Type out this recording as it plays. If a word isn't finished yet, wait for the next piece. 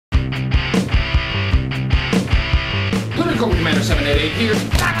Commander 788 here.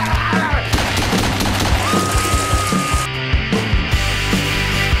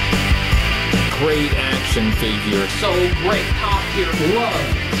 Great action figure. So great. Top tier. Love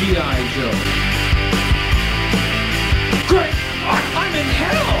G.I. Joe. Great! I'm in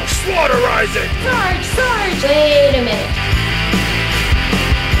hell! Slaughterize it! Sarge! Wait a minute.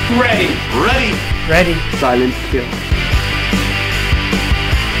 Ready! Ready! Ready. Silent kill.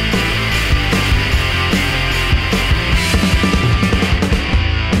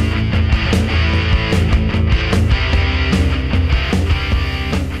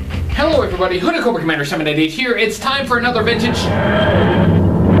 Hello everybody, Hooded Cobra Commander 788 here. It's time for another vintage...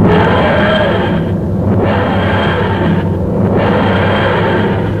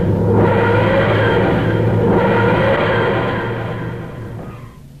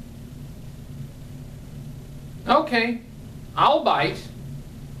 Okay, I'll bite.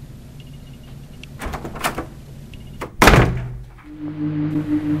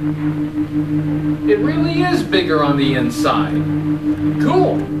 It really is bigger on the inside.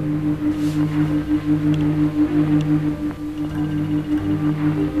 Cool.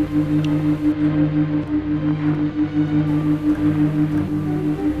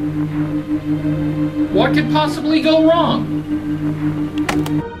 What could possibly go wrong?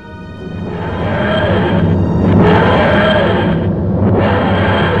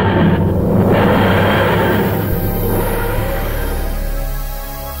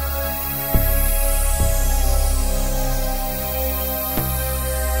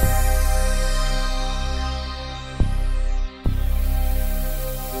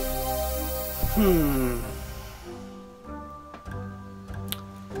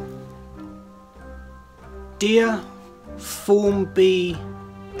 Dear Form B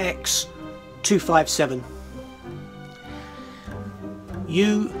X257,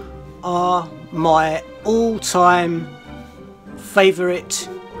 you are my all-time favourite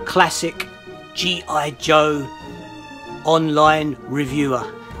classic G.I. Joe online reviewer.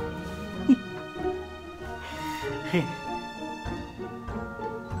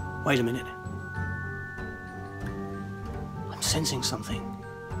 Wait a minute. I'm sensing something.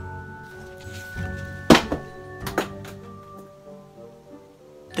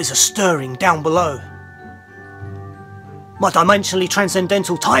 There's a stirring down below. My dimensionally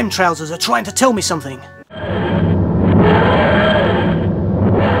transcendental time trousers are trying to tell me something.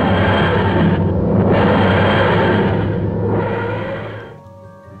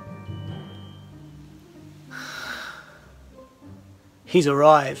 He's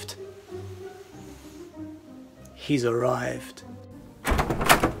arrived. He's arrived.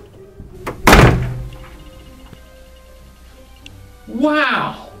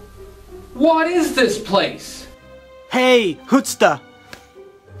 Wow! What is this place? Hey, Hoodster!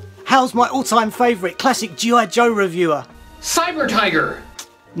 How's my all-time favourite classic G.I. Joe reviewer? Cyber Tiger!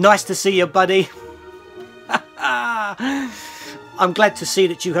 Nice to see you, buddy. I'm glad to see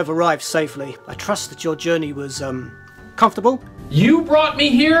that you have arrived safely. I trust that your journey was, comfortable? You brought me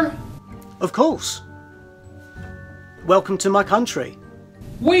here? Of course. Welcome to my country.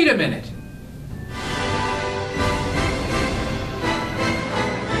 Wait a minute.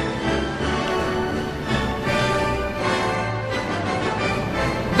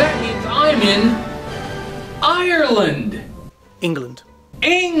 I'm in Ireland. England.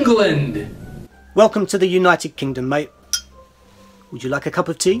 England! Welcome to the United Kingdom, mate. Would you like a cup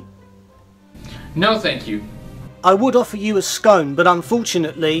of tea? No, thank you. I would offer you a scone, but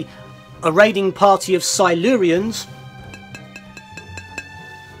unfortunately, a raiding party of Silurians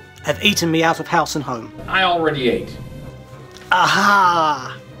have eaten me out of house and home. I already ate.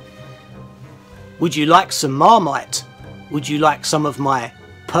 Aha! Would you like some Marmite? Would you like some of my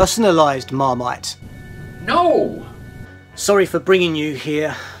personalised Marmite? No! Sorry for bringing you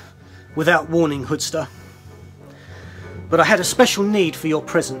here without warning, Hoodster. But I had a special need for your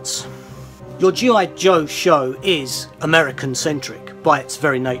presence. Your G.I. Joe show is American-centric by its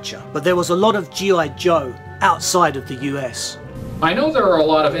very nature, but there was a lot of G.I. Joe outside of the US. I know there are a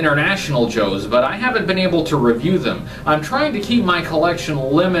lot of international Joes, but I haven't been able to review them. I'm trying to keep my collection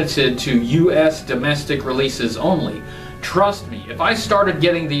limited to US domestic releases only. Trust me, if I started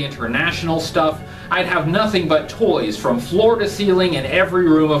getting the international stuff, I'd have nothing but toys from floor to ceiling in every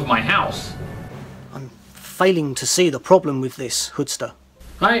room of my house. I'm failing to see the problem with this, Hoodster.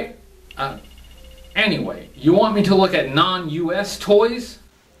 Anyway, you want me to look at non-US toys?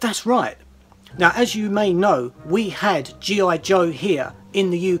 That's right. Now, as you may know, we had G.I. Joe here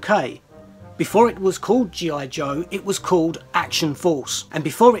in the UK. Before it was called G.I. Joe, it was called Action Force. And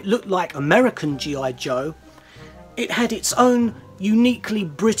before it looked like American G.I. Joe, it had its own uniquely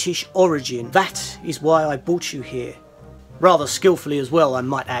British origin. That is why I brought you here. Rather skillfully as well, I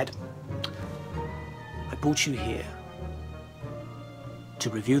might add. I brought you here to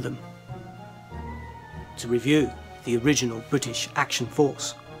review them. To review the original British Action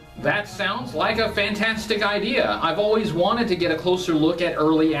Force. That sounds like a fantastic idea. I've always wanted to get a closer look at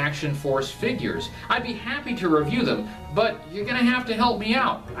early Action Force figures. I'd be happy to review them, but you're gonna have to help me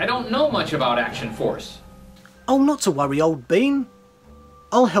out. I don't know much about Action Force. Oh, not to worry, old bean.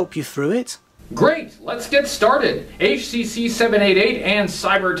 I'll help you through it. Great, let's get started. HCC788 and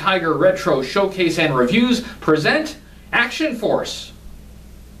Cyber Tiger Retro Showcase and Reviews present Action Force.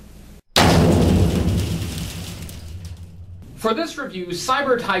 For this review,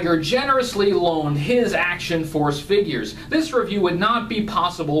 Cyber Tiger generously loaned his Action Force figures. This review would not be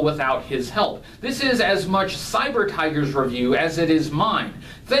possible without his help. This is as much Cyber Tiger's review as it is mine.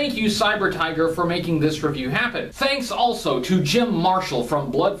 Thank you, Cyber Tiger, for making this review happen. Thanks also to Jim Marshall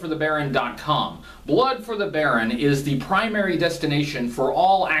from bloodforthebaron.com. Blood for the Baron is the primary destination for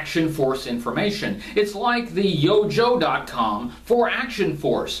all Action Force information. It's like the yojo.com for Action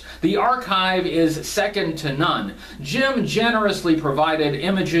Force. The archive is second to none. Jim generously provided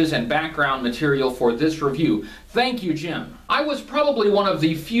images and background material for this review. Thank you, Jim. I was probably one of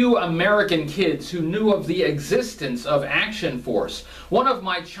the few American kids who knew of the existence of Action Force. One of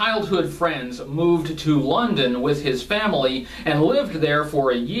my childhood friends moved to London with his family and lived there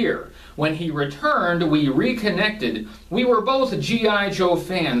for a year. When he returned, we reconnected. We were both G.I. Joe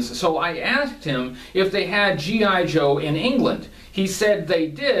fans, so I asked him if they had G.I. Joe in England. He said they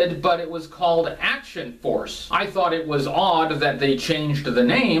did, but it was called Action Force. I thought it was odd that they changed the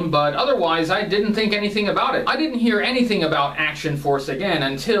name, but otherwise I didn't think anything about it. I didn't hear anything about Action Force again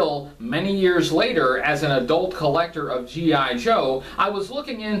until many years later, as an adult collector of G.I. Joe, I was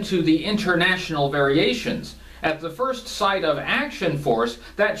looking into the international variations. At the first sight of Action Force,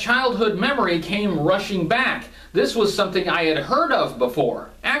 that childhood memory came rushing back. This was something I had heard of before.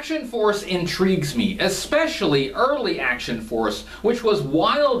 Action Force intrigues me, especially early Action Force, which was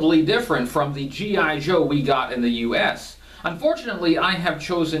wildly different from the G.I. Joe we got in the U.S. Unfortunately, I have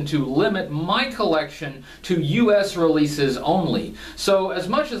chosen to limit my collection to US releases only, so as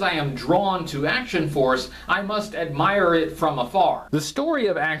much as I am drawn to Action Force, I must admire it from afar. The story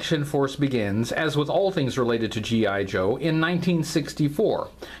of Action Force begins, as with all things related to G.I. Joe, in 1964.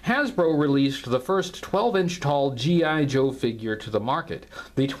 Hasbro released the first 12-inch tall G.I. Joe figure to the market.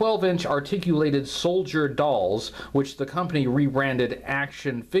 The 12-inch articulated soldier dolls, which the company rebranded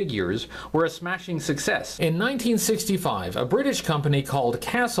Action Figures, were a smashing success. In 1965, a British company called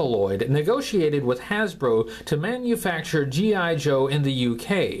Castleloyd negotiated with Hasbro to manufacture G.I. Joe in the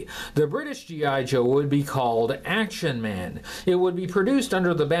UK. The British G.I. Joe would be called Action Man. It would be produced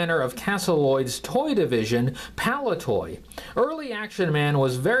under the banner of Castleloyd's toy division, Palitoy. Early Action Man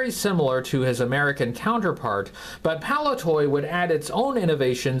was very similar to his American counterpart, but Palitoy would add its own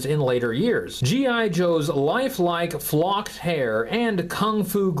innovations in later years. G.I. Joe's lifelike flocked hair and kung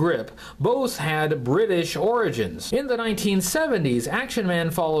fu grip both had British origins. In the 1970s, Action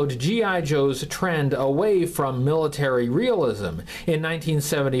Man followed G.I. Joe's trend away from military realism. In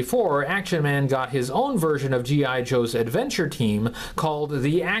 1974, Action Man got his own version of G.I. Joe's adventure team called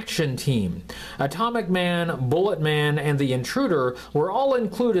the Action Team. Atomic Man, Bullet Man, and the Intruder were all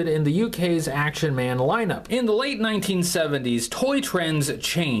included in the UK's Action Man lineup. In the late 1970s, toy trends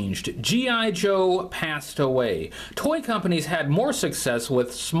changed. G.I. Joe passed away. Toy companies had more success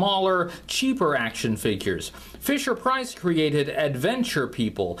with smaller, cheaper action figures. Fisher-Price created Adventure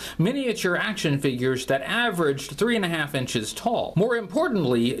People, miniature action figures that averaged 3.5 inches tall. More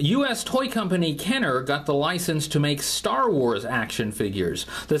importantly, U.S. toy company Kenner got the license to make Star Wars action figures.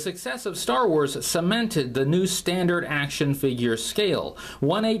 The success of Star Wars cemented the new standard action figure scale,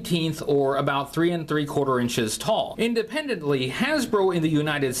 1/18 or about 3 3/4 inches tall. Independently, Hasbro in the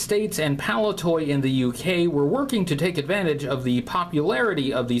United States and Palitoy in the UK were working to take advantage of the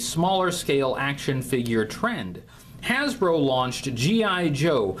popularity of the smaller scale action figure trend. Hasbro launched G.I.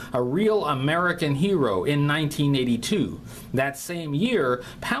 Joe, a real American hero, in 1982. That same year,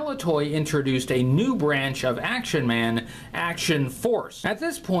 Palitoy introduced a new branch of Action Man, Action Force. At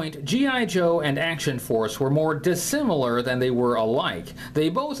this point, G.I. Joe and Action Force were more dissimilar than they were alike. They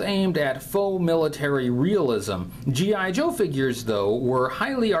both aimed at faux military realism. G.I. Joe figures, though, were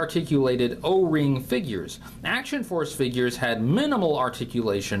highly articulated O-ring figures. Action Force figures had minimal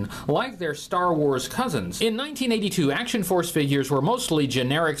articulation, like their Star Wars cousins. In 1982, 1982, Action Force figures were mostly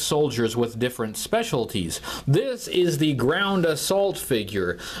generic soldiers with different specialties. This is the ground assault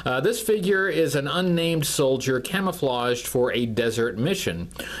figure. This figure is an unnamed soldier camouflaged for a desert mission.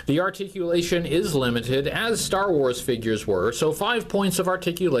 The articulation is limited, as Star Wars figures were, so 5 points of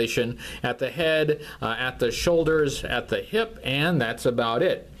articulation at the head, at the shoulders, at the hip, and that's about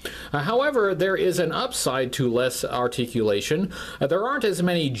it. However, there is an upside to less articulation. There aren't as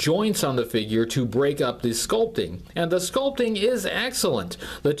many joints on the figure to break up the sculpting, and the sculpting is excellent.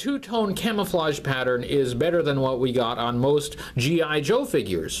 The two-tone camouflage pattern is better than what we got on most G.I. Joe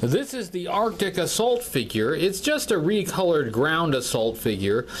figures. This is the Arctic Assault figure. It's just a recolored ground assault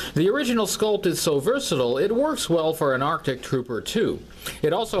figure. The original sculpt is so versatile, it works well for an Arctic Trooper too.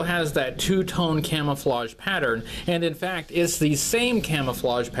 It also has that two-tone camouflage pattern, and in fact it's the same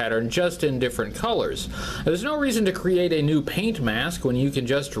camouflage pattern just in different colors. There's no reason to create a new paint mask when you can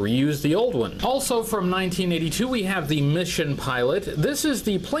just reuse the old one. Also from 1982 we have the Mission Pilot. This is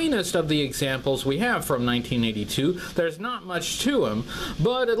the plainest of the examples we have from 1982. There's not much to him,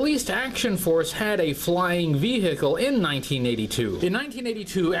 but at least Action Force had a flying vehicle in 1982. In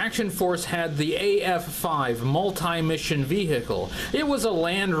 1982, Action Force had the AF-5 multi-mission vehicle. It was a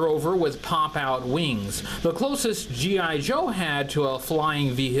Land Rover with pop-out wings. The closest G.I. Joe had to a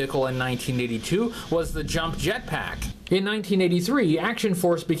flying vehicle in 1982 was the Jump Jetpack. In 1983, Action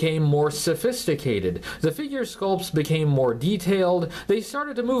Force became more sophisticated. The figure sculpts became more detailed. They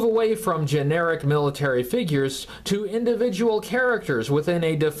started to move away from generic military figures to individual characters within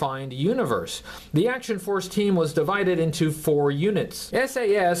a defined universe. The Action Force team was divided into 4 units.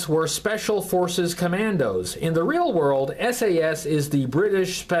 SAS were Special Forces Commandos. In the real world, SAS is the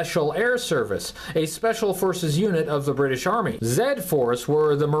British Special Air Service, a Special Forces unit of the British Army. Z Force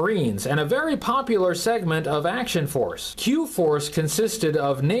were the Marines, and a very popular segment of Action Force. Q Force consisted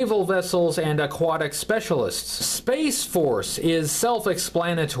of naval vessels and aquatic specialists. Space Force is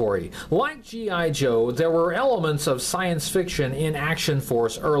self-explanatory. Like G.I. Joe, there were elements of science fiction in Action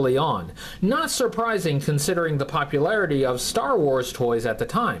Force early on. Not surprising considering the popularity of Star Wars toys at the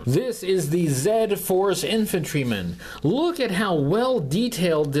time. This is the Z Force Infantryman. Look at how well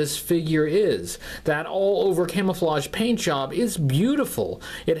detailed this figure is. That all-over camouflage paint job is beautiful.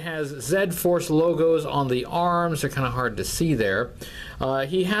 It has Z Force logos on the arms. They're kind of hard to see there.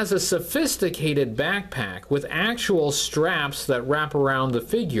 He has a sophisticated backpack with actual straps that wrap around the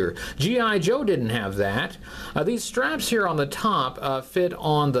figure. G.I. Joe didn't have that. These straps here on the top fit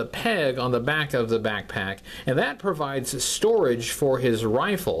on the peg on the back of the backpack, and that provides storage for his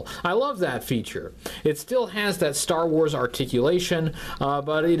rifle. I love that feature. It still has that Star Wars articulation,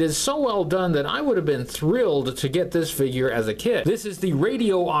 but it is so well done that I would have been thrilled to get this figure as a kid. This is the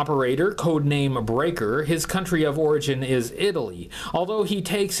radio operator, codename Breaker. His country of origin is Italy. Although he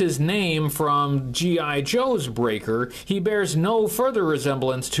takes his name from G.I. Joe's Breaker, he bears no further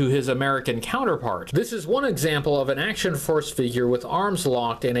resemblance to his American counterpart. This is one example of an Action Force figure with arms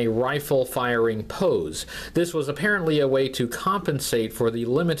locked in a rifle-firing pose. This was apparently a way to compensate for the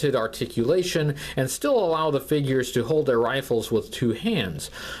limited articulation and still allow the figures to hold their rifles with 2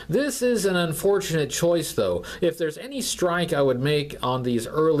 hands. This is an unfortunate choice, though. If there's any strike I would make on these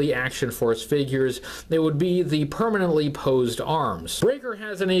early Action Force figures, it would be the permanently posed arms. Breaker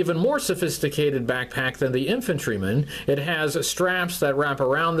has an even more sophisticated backpack than the infantryman. It has straps that wrap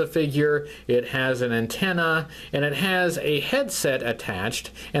around the figure, it has an antenna, and it has a headset attached,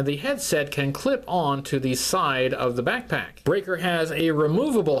 and the headset can clip on to the side of the backpack. Breaker has a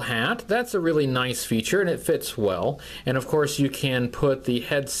removable hat. That's a really nice feature, and it fits well. And of course you can put the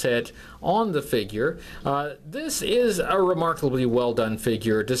headset on the figure. This is a remarkably well done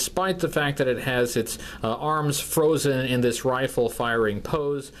figure, despite the fact that it has its arms frozen in this rifle firing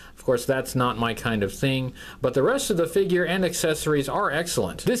pose. Of course, that's not my kind of thing, but the rest of the figure and accessories are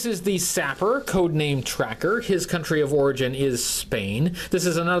excellent. This is the Sapper, codename Tracker. His country of origin is Spain. This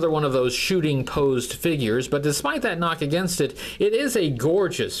is another one of those shooting posed figures, but despite that knock against it, it is a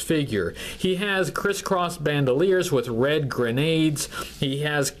gorgeous figure. He has crisscross bandoliers with red grenades. He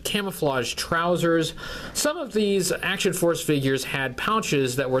has camouflage trousers. Some of these Action Force figures had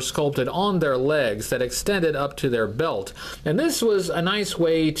pouches that were sculpted on their legs that extended up to their belt, and this was a nice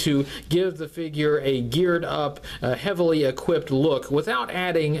way to give the figure a geared up, heavily equipped look without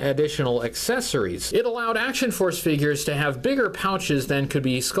adding additional accessories. It allowed Action Force figures to have bigger pouches than could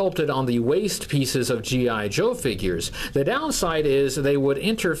be sculpted on the waist pieces of G.I. Joe figures. The downside is they would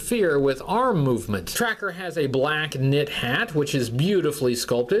interfere with arm movement. Tracker has a black knit hat, which is beautifully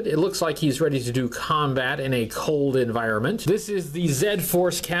sculpted. It looks like he's ready to do combat in a cold environment. This is the Z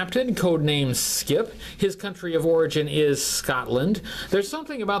Force Captain, codename Skip. His country of origin is Scotland. England. There's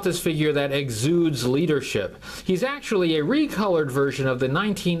something about this figure that exudes leadership. He's actually a recolored version of the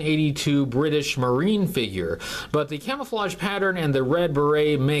 1982 British Marine figure, but the camouflage pattern and the red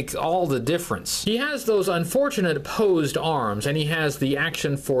beret make all the difference. He has those unfortunate posed arms, and he has the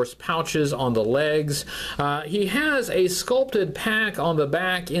Action Force pouches on the legs. He has a sculpted pack on the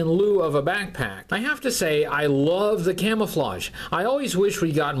back in lieu of a backpack. I have to say, I love the camouflage. I always wish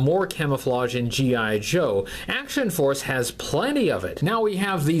we got more camouflage in G.I. Joe. Action Force has plenty of it. Now we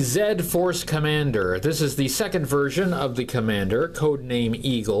have the Z Force Commander. This is the second version of the Commander, codename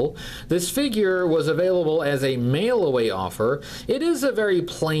Eagle. This figure was available as a mail-away offer. It is a very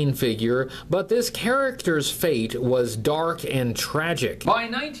plain figure, but this character's fate was dark and tragic. By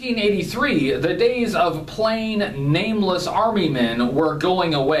 1983, the days of plain, nameless army men were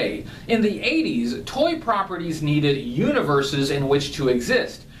going away. In the 80s, toy properties needed universes in which to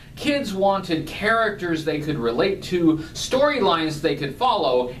exist. Kids wanted characters they could relate to, storylines they could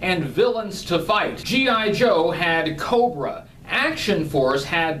follow, and villains to fight. G.I. Joe had Cobra. Action Force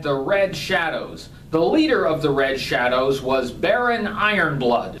had the Red Shadows. The leader of the Red Shadows was Baron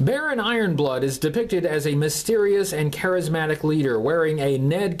Ironblood. Baron Ironblood is depicted as a mysterious and charismatic leader wearing a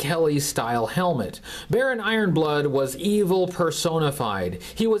Ned Kelly-style helmet. Baron Ironblood was evil personified.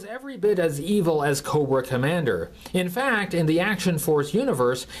 He was every bit as evil as Cobra Commander. In fact, in the Action Force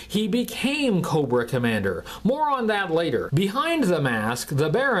universe, he became Cobra Commander. More on that later. Behind the mask, the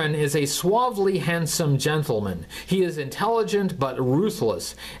Baron is a suavely handsome gentleman. He is intelligent but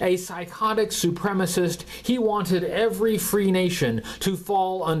ruthless, a psychotic supremacist. He wanted every free nation to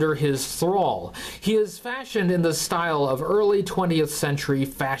fall under his thrall. He is fashioned in the style of early 20th century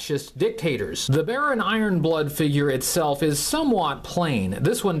fascist dictators. The Baron Ironblood figure itself is somewhat plain.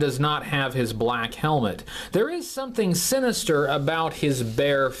 This one does not have his black helmet. There is something sinister about his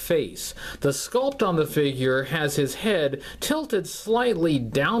bare face. The sculpt on the figure has his head tilted slightly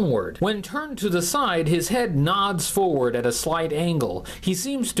downward. When turned to the side, his head nods forward at a slight angle. He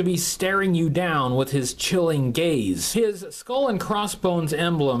seems to be staring you down with his chilling gaze. His skull and crossbones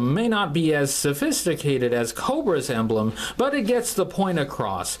emblem may not be as sophisticated as Cobra's emblem, but it gets the point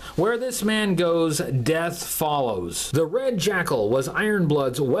across. Where this man goes, death follows. The Red Jackal was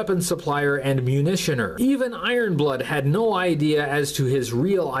Ironblood's weapon supplier and munitioner. Even Ironblood had no idea as to his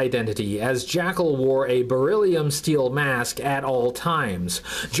real identity, as Jackal wore a beryllium steel mask at all times.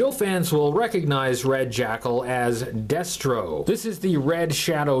 Joe fans will recognize Red Jackal as Destro. This is the Red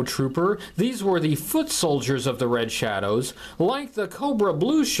Shadow Trooper. These were the foot soldiers of the Red Shadows. Like the Cobra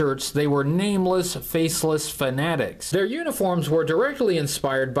Blue shirts, they were nameless, faceless fanatics. Their uniforms were directly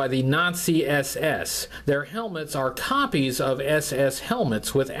inspired by the Nazi SS. Their helmets are copies of SS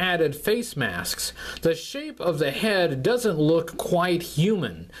helmets with added face masks. The shape of the head doesn't look quite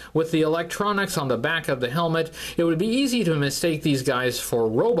human. With the electronics on the back of the helmet, it would be easy to mistake these guys for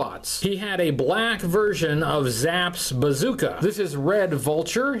robots. He had a black version of Zap's bazooka. This is Red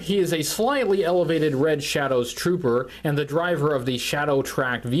Vulture. He is a slightly elevated Red Shadows trooper and the driver of the Shadow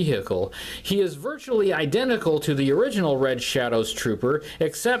Tracked vehicle. He is virtually identical to the original Red Shadows trooper,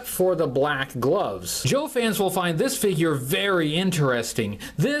 except for the black gloves. Joe fans will find this figure very interesting.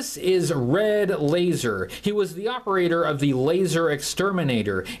 This is Red Laser. He was the operator of the Laser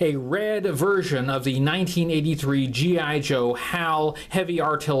Exterminator, a red version of the 1983 G.I. Joe HAL heavy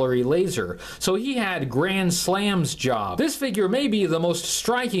artillery laser. So he had Grand Slam's job. This figure may be the most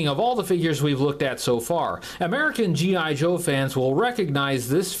striking of all the figures we've looked at so far. American G.I. Joe fans will recognize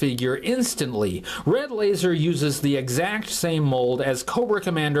this figure instantly. Red Laser uses the exact same mold as Cobra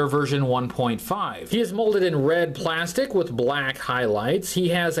Commander version 1.5. He is molded in red plastic with black highlights. He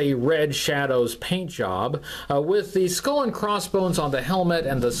has a Red Shadows paint job. With the skull and crossbones on the helmet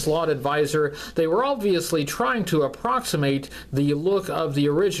and the slotted visor, they were obviously trying to approximate the look of the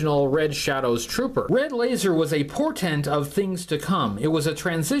original Red Shadows trooper. Red Laser was a portent of things to come. It was a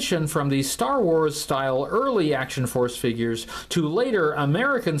transition from the Star Wars-style early Action Force figures to later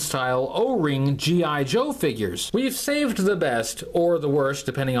American-style O-ring G.I. Joe figures. We've saved the best, or the worst,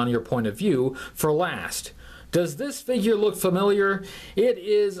 depending on your point of view, for last. Does this figure look familiar? It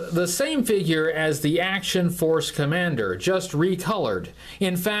is the same figure as the Action Force Commander, just recolored.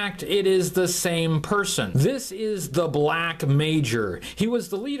 In fact, it is the same person. This is the Black Major. He was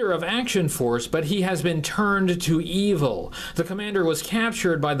the leader of Action Force, but he has been turned to evil. The commander was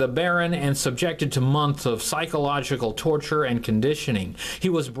captured by the Baron and subjected to months of psychological torture and conditioning. He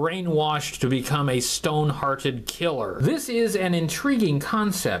was brainwashed to become a stone-hearted killer. This is an intriguing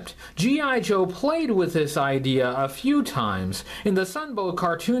concept. G.I. Joe played with this idea idea a few times. In the Sunbow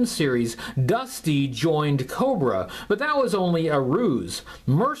cartoon series, Dusty joined Cobra, but that was only a ruse.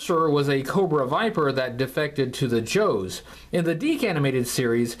 Mercer was a Cobra Viper that defected to the Joes. In the Deke animated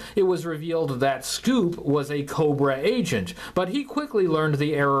series, it was revealed that Scoop was a Cobra agent, but he quickly learned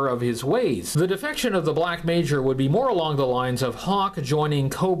the error of his ways. The defection of the Black Major would be more along the lines of Hawk joining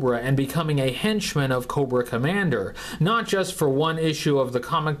Cobra and becoming a henchman of Cobra Commander, not just for one issue of the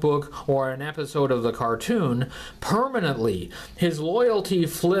comic book or an episode of the cartoon, permanently. His loyalty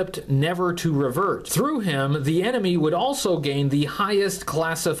flipped never to revert. Through him, the enemy would also gain the highest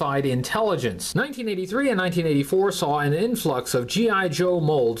classified intelligence. 1983 and 1984 saw an influx of G.I. Joe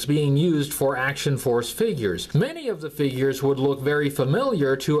molds being used for Action Force figures. Many of the figures would look very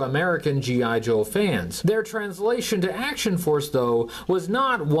familiar to American G.I. Joe fans. Their translation to Action Force, though, was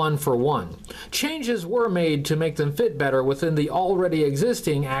not one for one. Changes were made to make them fit better within the already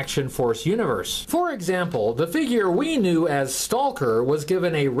existing Action Force universe. For example, the figure we knew as Stalker was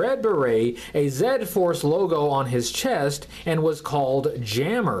given a red beret, a Z-Force logo on his chest, and was called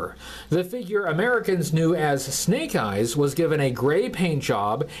Jammer. The figure Americans knew as Snake Eyes was given a gray paint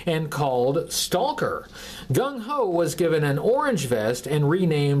job and called Stalker. Gung Ho was given an orange vest and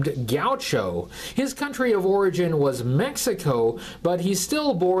renamed Gaucho. His country of origin was Mexico, but he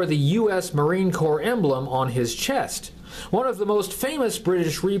still bore the U.S. Marine Corps emblem on his chest. One of the most famous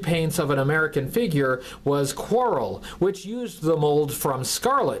British repaints of an American figure was Quarrel, which used the mold from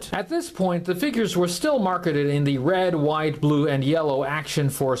Scarlet. At this point, the figures were still marketed in the red, white, blue, and yellow Action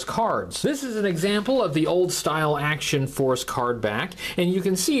Force cards. This is an example of the old-style Action Force card back, and you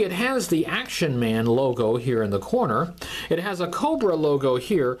can see it has the Action Man logo here in the corner. It has a Cobra logo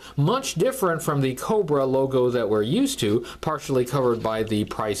here, much different from the Cobra logo that we're used to, partially covered by the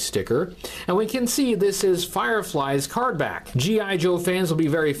price sticker. And we can see this is Firefly's card back. G.I. Joe fans will be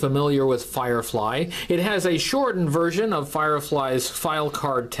very familiar with Firefly. It has a shortened version of Firefly's file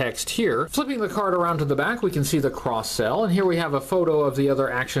card text here. Flipping the card around to the back, we can see the cross-sell, and here we have a photo of the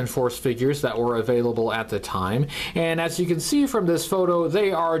other Action Force figures that were available at the time. And as you can see from this photo,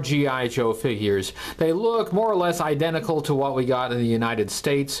 they are G.I. Joe figures. They look more or less identical to what we got in the United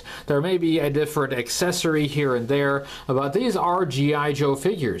States. There may be a different accessory here and there, but these are G.I. Joe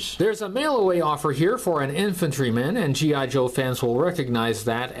figures. There's a mail-away offer here for an infantryman, and G.I. Joe fans will recognize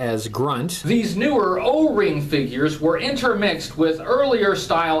that as Grunt. These newer O-ring figures were intermixed with earlier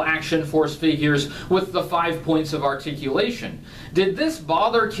style Action Force figures with the 5 points of articulation. Did this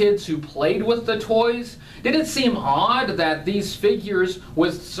bother kids who played with the toys? Did it seem odd that these figures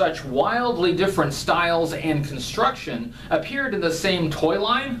with such wildly different styles and construction appeared in the same toy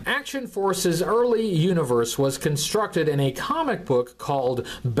line? Action Force's early universe was constructed in a comic book called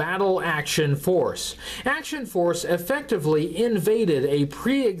Battle Action Force. Action Force effectively invaded a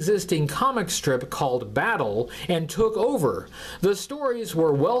pre-existing comic strip called Battle and took over. The stories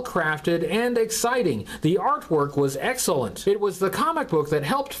were well crafted and exciting. The artwork was excellent. It was the comic book that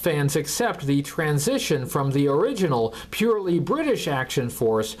helped fans accept the transition from the original, purely British Action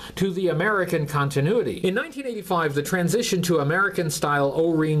Force to the American continuity. In 1985, the transition to American-style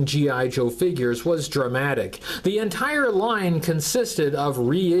O-ring G.I. Joe figures was dramatic. The entire line consisted of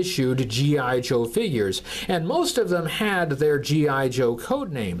reissued G.I. Joe figures, and most of them had their G.I. Joe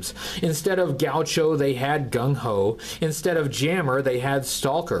code names. Instead of Gaucho, they had Gung Ho. Instead of Jammer, they had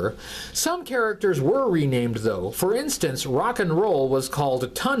Stalker. Some characters were renamed, though. For instance, Rock and Roll was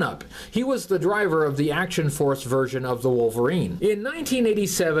called Ton Up. He was the driver of the Action Force version of the Wolverine. In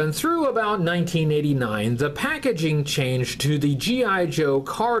 1987 through about 1989, the packaging changed to the G.I. Joe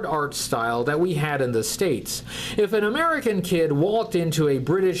card art style that we had in the States. If an American kid walked into a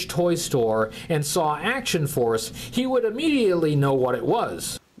British toy store and saw Action Force, he would immediately know what it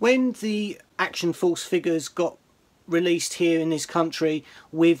was. When the Action Force figures got released here in this country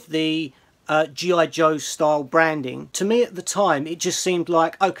with the G.I. Joe style branding, to me at the time it just seemed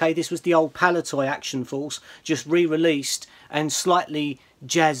like, okay, this was the old Palitoy Action Force just re-released and slightly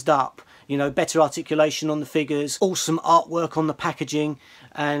jazzed up. You know, better articulation on the figures, awesome artwork on the packaging,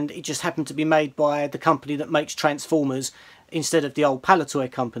 and it just happened to be made by the company that makes Transformers instead of the old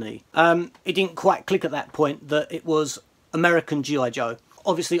Palitoy company. It didn't quite click at that point that it was American G.I. Joe.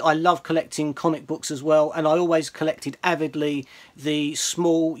 Obviously, I love collecting comic books as well, and I always collected avidly the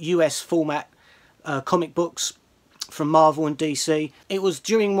small US format comic books from Marvel and DC. It was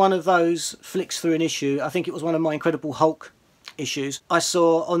during one of those flicks through an issue, I think it was one of my Incredible Hulk issues, I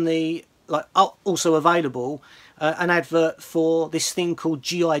saw on the, also available, an advert for this thing called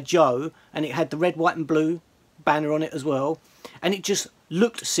G.I. Joe, and it had the red, white and blue banner on it as well, and it just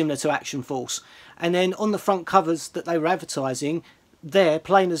looked similar to Action Force. And then on the front covers that they were advertising, there,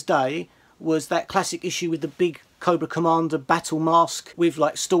 plain as day, was that classic issue with the big Cobra Commander battle mask with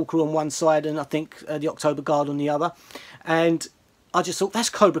like Stalker on one side and I think the October Guard on the other. And I just thought, that's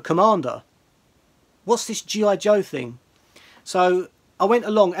Cobra Commander. What's this G.I. Joe thing? So I went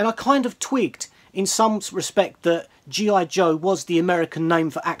along and I kind of twigged in some respect that G.I. Joe was the American name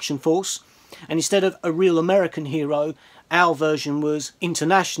for Action Force, and instead of a real American hero, our version was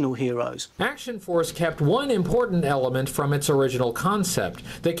International Heroes. Action Force kept one important element from its original concept.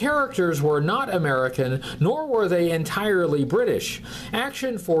 The characters were not American, nor were they entirely British.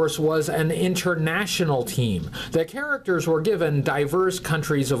 Action Force was an international team. The characters were given diverse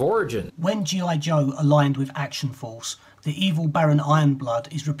countries of origin. When G.I. Joe aligned with Action Force, the evil Baron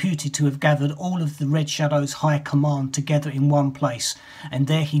Ironblood is reputed to have gathered all of the Red Shadow's high command together in one place, and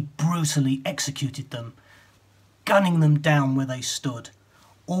there he brutally executed them, gunning them down where they stood.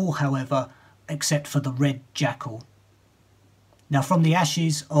 All, however, except for the Red Jackal. Now, from the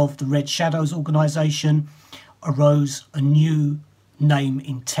ashes of the Red Shadows organisation arose a new name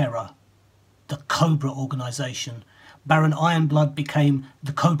in terror, the Cobra organisation. Baron Ironblood became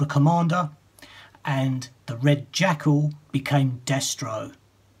the Cobra Commander, and the Red Jackal became Destro.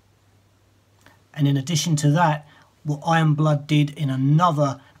 And in addition to that, what Ironblood did in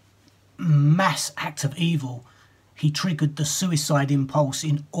another mass act of evil, he triggered the suicide impulse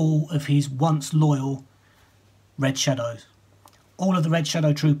in all of his once loyal Red Shadows. All of the Red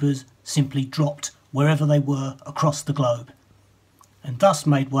Shadow troopers simply dropped wherever they were across the globe, and thus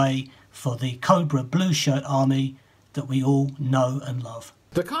made way for the Cobra Blue Shirt army that we all know and love.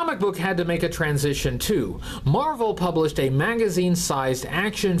 The comic book had to make a transition too. Marvel published a magazine-sized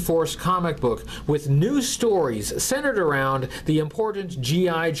Action Force comic book with new stories centered around the important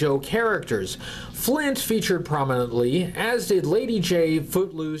G.I. Joe characters. Flint featured prominently, as did Lady J,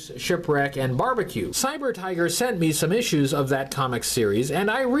 Footloose, Shipwreck, and Barbecue. Cyber Tiger sent me some issues of that comic series,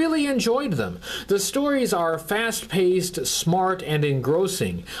 and I really enjoyed them. The stories are fast-paced, smart, and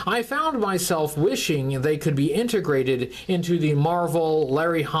engrossing. I found myself wishing they could be integrated into the Marvel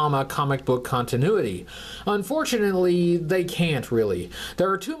Larry Hama comic book continuity. Unfortunately, they can't really. There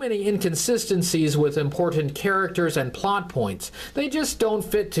are too many inconsistencies with important characters and plot points. They just don't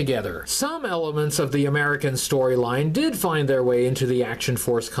fit together. Some elements of the American storyline did find their way into the Action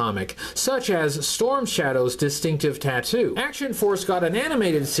Force comic, such as Storm Shadow's distinctive tattoo. Action Force got an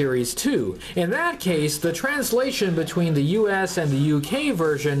animated series too. In that case, the translation between the US and the UK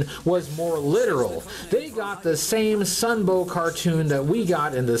version was more literal. They got the same Sunbow cartoon that we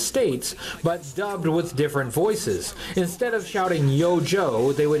got in the States, but dubbed with different voices. Instead of shouting Yo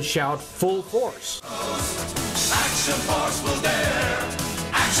Joe, they would shout Full Force. Action Force will dare!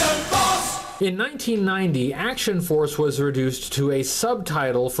 Action Force! In 1990, Action Force was reduced to a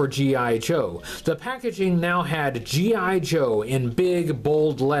subtitle for G.I. Joe. The packaging now had G.I. Joe in big,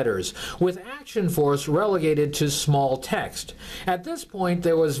 bold letters, with Action Force relegated to small text. At this point,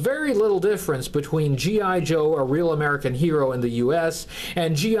 there was very little difference between G.I. Joe, a real American hero in the US,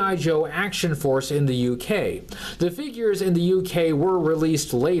 and G.I. Joe Action Force in the UK. The figures in the UK were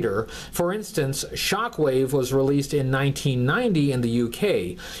released later. For instance, Shockwave was released in 1990 in the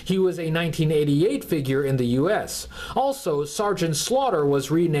UK. He was a 1988 figure in the US. Also, Sergeant Slaughter was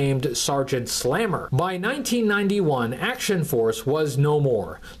renamed Sergeant Slammer. By 1991, Action Force was no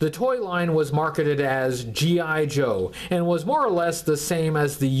more. The toy line was marketed as G.I. Joe and was more or less the same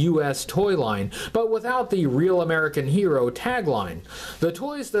as the US toy line, but without the Real American Hero tagline. The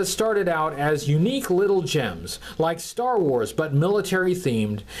toys that started out as unique little gems, like Star Wars but military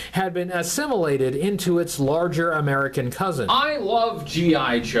themed, had been assimilated into its larger American cousin. I love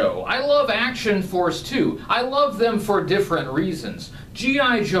G.I. Joe. I love Action Force too. I love them for different reasons.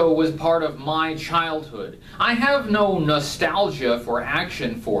 G.I. Joe was part of my childhood. I have no nostalgia for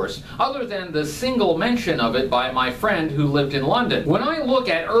Action Force, other than the single mention of it by my friend who lived in London. When I look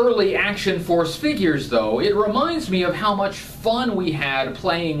at early Action Force figures, though, it reminds me of how much fun we had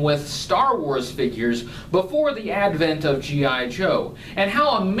playing with Star Wars figures before the advent of G.I. Joe, and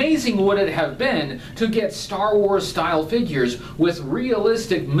how amazing would it have been to get Star Wars-style figures with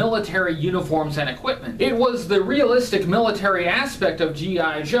realistic military uniforms and equipment. It was the realistic military aspect of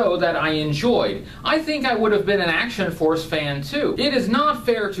G.I. Joe that I enjoyed. I think I would have been an Action Force fan too. It is not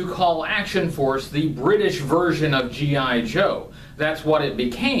fair to call Action Force the British version of G.I. Joe. That's what it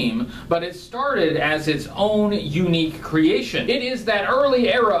became, but it started as its own unique creation. It is that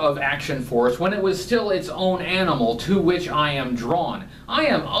early era of Action Force when it was still its own animal to which I am drawn. I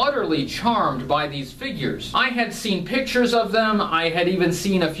am utterly charmed by these figures. I had seen pictures of them, I had even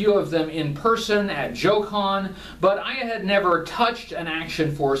seen a few of them in person at JoeCon, but I had never touched an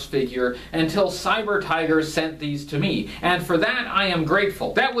Action Force figure until Cyber Tiger sent these to me, and for that I am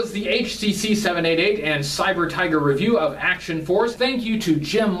grateful. That was the HCC788 and Cyber Tiger review of Action Force. Thank you to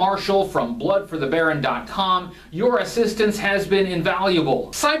Jim Marshall from bloodforthebaron.com. Your assistance has been invaluable.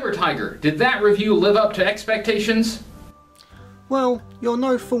 Cyber Tiger, did that review live up to expectations? Well, you're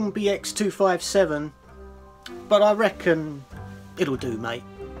no Form BX257, but I reckon it'll do, mate.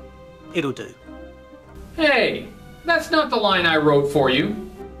 It'll do. Hey, that's not the line I wrote for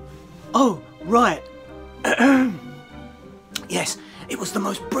you. Oh, right. Yes, it was the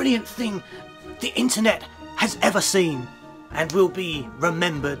most brilliant thing the internet has ever seen, and will be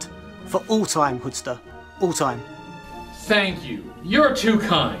remembered for all time, Hoodster. All time. Thank you. You're too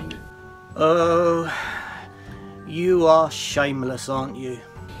kind. Oh, you are shameless, aren't you?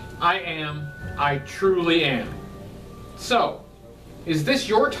 I am. I truly am. So, is this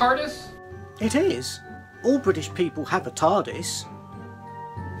your TARDIS? It is. All British people have a TARDIS.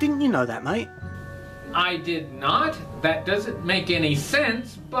 Didn't you know that, mate? I did not. That doesn't make any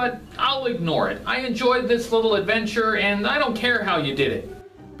sense, but I'll ignore it. I enjoyed this little adventure, and I don't care how you did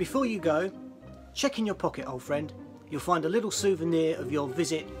it. Before you go, check in your pocket, old friend. You'll find a little souvenir of your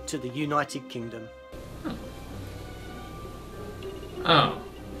visit to the United Kingdom. Oh.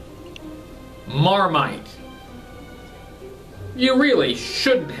 Marmite. You really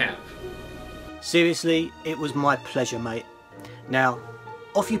shouldn't have. Seriously, it was my pleasure, mate. Now,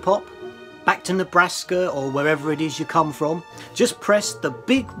 off you pop, back to Nebraska or wherever it is you come from. Just press the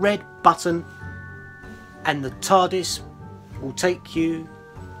big red button and the TARDIS will take you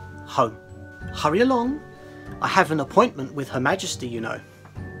home. Hurry along. I have an appointment with Her Majesty, you know.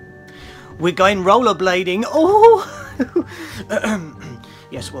 We're going rollerblading. Oh!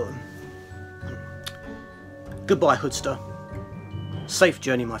 Yes, well... Goodbye, Hoodster. Safe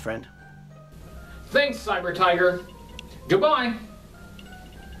journey, my friend. Thanks, Cyber Tiger. Goodbye.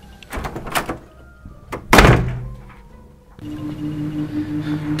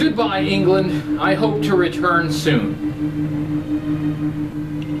 Goodbye, England. I hope to return soon.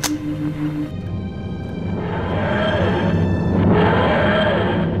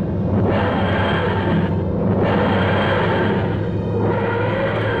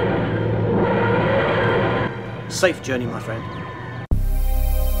 Safe journey, my friend.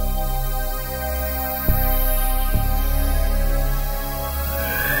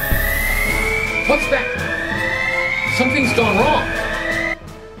 What's that? Something's gone wrong.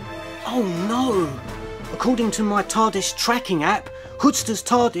 Oh no! According to my TARDIS tracking app, Hoodster's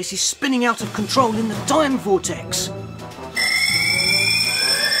TARDIS is spinning out of control in the time vortex.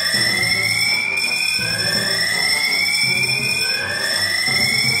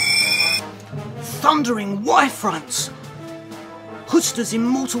 Thundering Y-fronts! Hoodster's in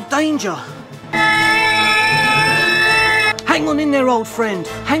mortal danger! Hang on in there, old friend!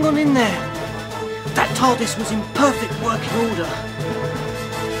 Hang on in there! That TARDIS was in perfect working order.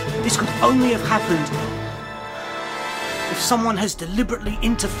 This could only have happened if someone has deliberately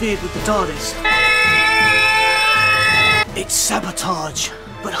interfered with the TARDIS. It's sabotage,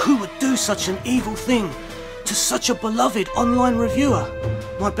 but who would do such an evil thing to such a beloved online reviewer?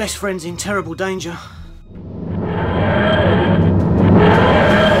 My best friend's in terrible danger.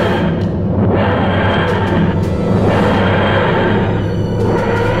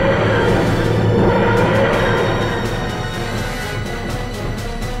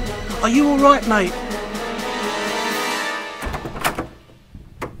 Are you alright, mate?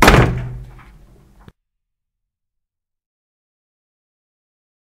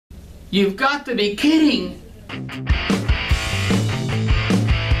 You've got to be kidding!